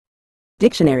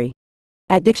Dictionary.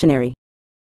 At dictionary.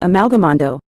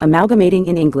 Amalgamando, amalgamating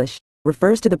in English,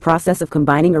 refers to the process of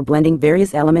combining or blending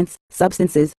various elements,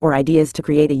 substances, or ideas to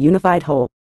create a unified whole.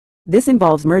 This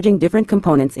involves merging different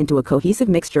components into a cohesive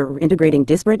mixture or integrating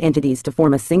disparate entities to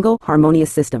form a single,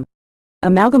 harmonious system.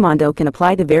 Amalgamando can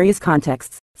apply to various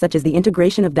contexts, such as the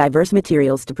integration of diverse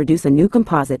materials to produce a new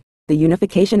composite, the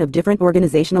unification of different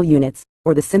organizational units,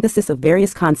 or the synthesis of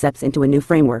various concepts into a new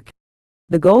framework.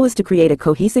 The goal is to create a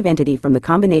cohesive entity from the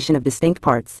combination of distinct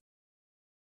parts.